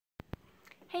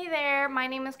Hey there, my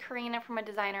name is Karina from A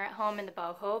Designer at Home in the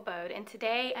Boho Abode, and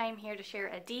today I'm here to share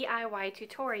a DIY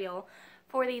tutorial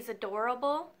for these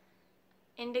adorable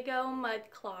indigo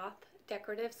mudcloth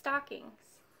decorative stockings.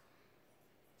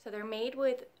 So they're made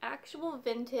with actual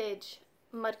vintage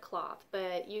mudcloth,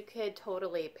 but you could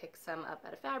totally pick some up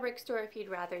at a fabric store if you'd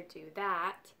rather do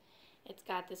that. It's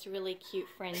got this really cute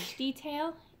fringe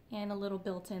detail and a little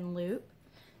built-in loop.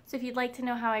 So if you'd like to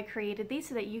know how I created these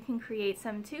so that you can create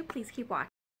some too, please keep watching.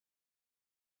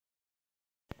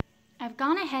 I've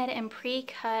gone ahead and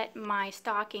pre-cut my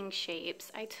stocking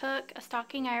shapes. I took a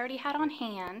stocking I already had on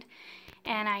hand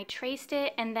and I traced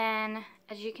it, and then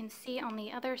as you can see on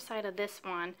the other side of this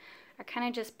one, I kind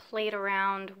of just played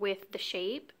around with the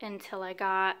shape until I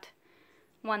got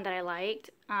one that I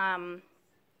liked.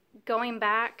 Going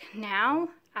back now,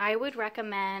 I would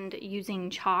recommend using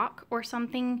chalk or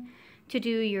something to do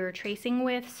your tracing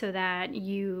with so that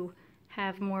you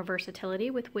have more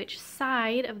versatility with which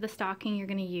side of the stocking you're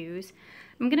going to use.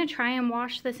 I'm going to try and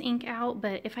wash this ink out,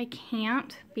 but if I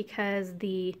can't, because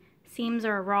the seams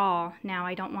are raw now,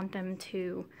 I don't want them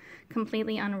to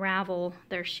completely unravel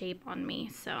their shape on me.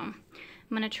 So I'm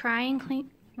going to try and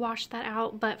wash that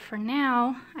out, but for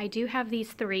now I do have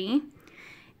these three,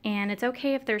 and it's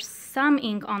okay if there's some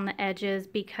ink on the edges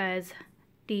because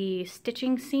the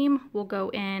stitching seam will go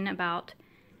in about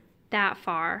that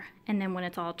far, and then when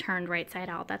it's all turned right side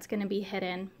out, that's going to be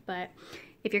hidden. But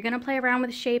if you're going to play around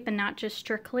with shape and not just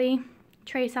strictly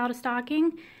trace out a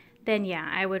stocking, then yeah,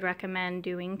 I would recommend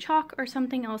doing chalk or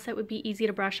something else that would be easy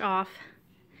to brush off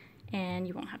and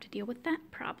you won't have to deal with that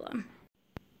problem.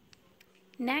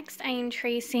 Next, I am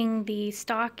tracing the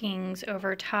stockings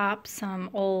over top some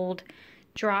old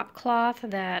drop cloth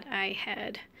that I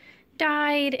had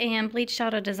dyed and bleached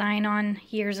out a design on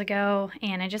years ago,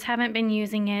 and I just haven't been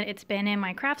using it. It's been in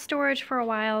my craft storage for a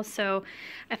while, so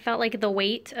I felt like the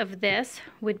weight of this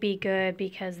would be good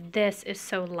because this is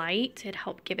so light. It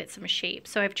helped give it some shape.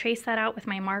 So I've traced that out with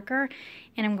my marker,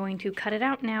 and I'm going to cut it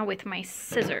out now with my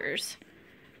scissors.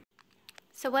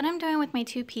 So what I'm doing with my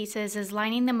two pieces is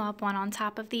lining them up one on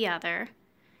top of the other.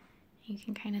 You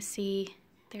can kind of see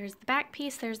there's the back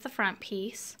piece, there's the front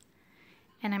piece.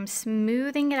 And I'm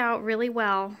smoothing it out really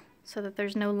well so that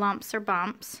there's no lumps or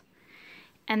bumps.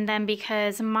 And then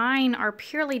because mine are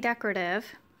purely decorative,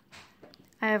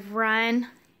 I've run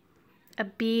a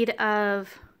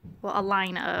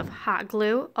line of hot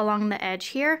glue along the edge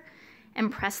here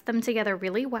and pressed them together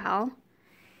really well.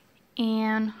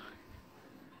 And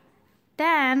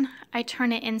then I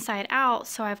turn it inside out,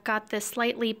 so I've got this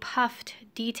slightly puffed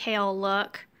detail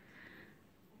look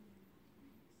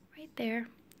right there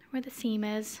where the seam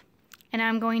is, and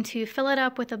I'm going to fill it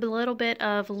up with a little bit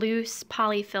of loose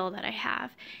polyfill that I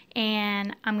have,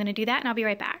 and I'm going to do that and I'll be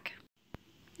right back.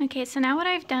 Okay, so now what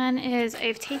I've done is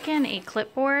I've taken a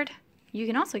clipboard. You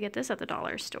can also get this at the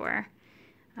dollar store,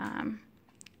 and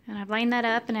I've lined that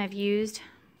up, and I've used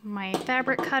my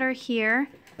fabric cutter here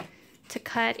to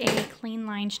cut a clean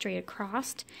line straight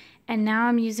across, and now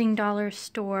I'm using dollar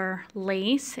store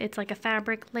lace. It's like a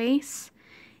fabric lace,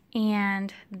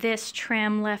 and this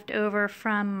trim left over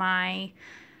from my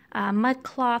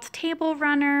mudcloth table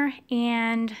runner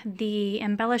and the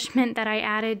embellishment that I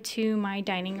added to my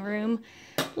dining room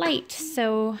light.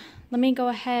 So let me go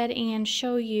ahead and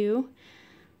show you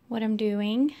what I'm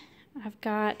doing. I've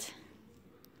got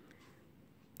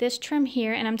this trim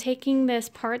here, and I'm taking this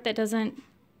part that doesn't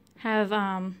have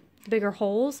bigger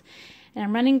holes, and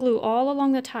I'm running glue all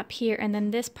along the top here, and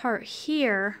then this part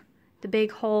here, the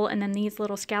big hole, and then these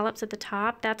little scallops at the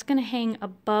top, that's going to hang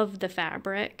above the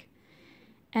fabric.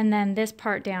 And then this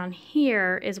part down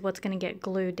here is what's going to get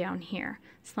glued down here.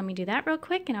 So let me do that real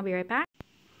quick and I'll be right back.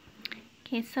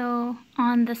 Okay, so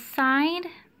on the side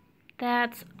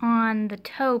that's on the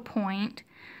toe point,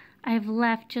 I've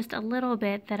left just a little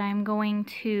bit that I'm going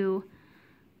to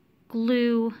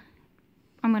glue.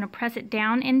 I'm going to press it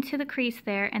down into the crease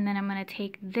there, and then I'm going to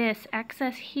take this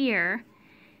excess here,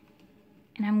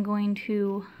 and I'm going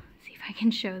to see if I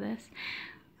can show this.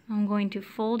 I'm going to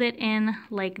fold it in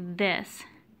like this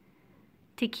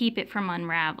to keep it from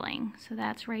unraveling. So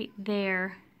that's right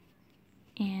there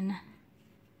in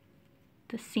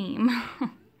the seam.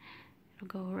 It'll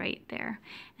go right there.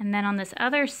 And then on this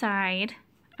other side,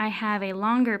 I have a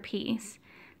longer piece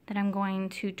that I'm going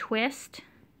to twist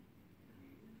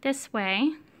this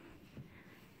way,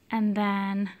 and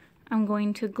then I'm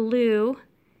going to glue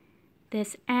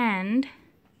this end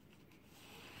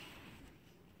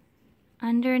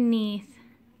underneath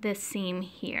this seam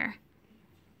here.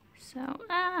 So,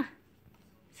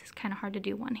 this is kind of hard to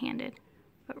do one-handed,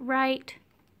 but right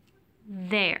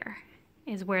there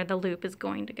is where the loop is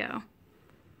going to go.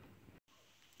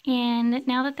 And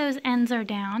now that those ends are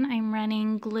down, I'm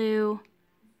running glue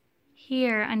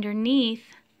here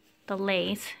underneath the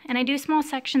lace. And I do small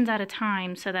sections at a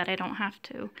time so that I don't have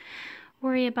to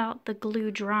worry about the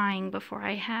glue drying before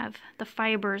I have the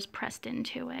fibers pressed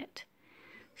into it.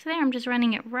 So there, I'm just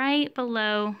running it right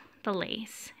below the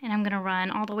lace. And I'm going to run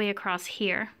all the way across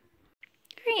here.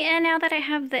 Great, and now that I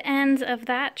have the ends of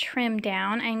that trimmed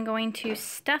down, I'm going to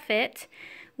stuff it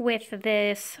with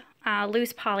this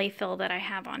loose polyfill that I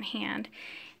have on hand.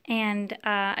 And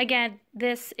again,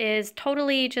 this is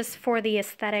totally just for the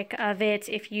aesthetic of it.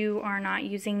 If you are not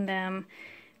using them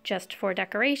just for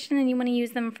decoration and you want to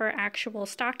use them for actual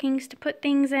stockings to put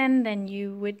things in, then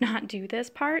you would not do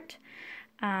this part.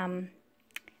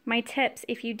 My tips,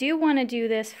 if you do want to do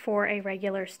this for a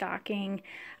regular stocking,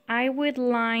 I would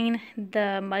line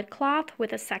the Mudcloth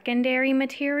with a secondary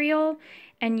material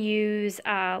and use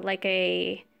like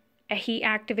a heat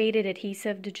activated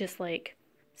adhesive to just like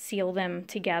seal them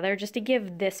together, just to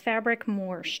give this fabric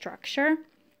more structure.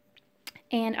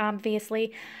 And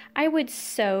obviously I would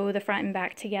sew the front and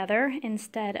back together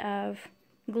instead of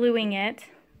gluing it,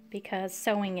 because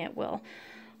sewing it will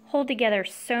hold together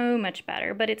so much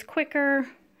better, but it's quicker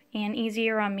and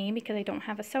easier on me because I don't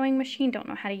have a sewing machine, don't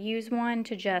know how to use one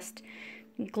to just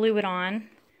glue it on,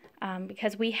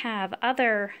 because we have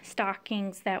other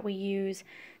stockings that we use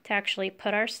to actually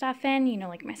put our stuff in, you know,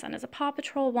 like my son has a Paw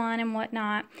Patrol one and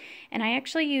whatnot, and I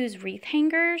actually use wreath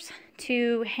hangers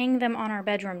to hang them on our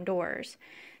bedroom doors.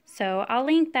 So I'll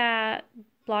link that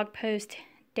blog post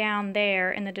down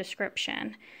there in the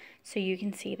description so you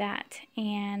can see that.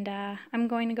 And I'm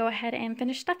going to go ahead and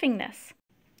finish stuffing this.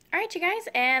 Alright you guys,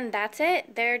 and that's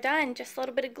it. They're done. Just a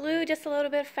little bit of glue, just a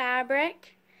little bit of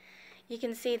fabric. You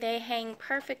can see they hang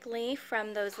perfectly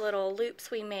from those little loops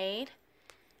we made.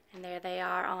 And there they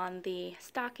are on the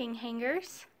stocking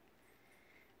hangers.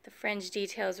 The fringe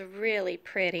detail is really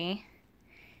pretty.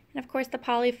 And of course the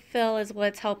polyfill is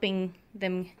what's helping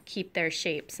them keep their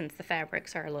shape since the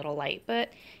fabrics are a little light.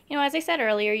 But, you know, as I said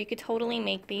earlier, you could totally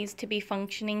make these to be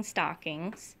functioning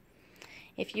stockings.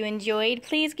 If you enjoyed,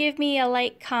 please give me a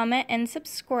like, comment, and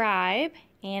subscribe.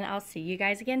 And I'll see you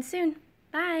guys again soon.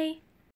 Bye!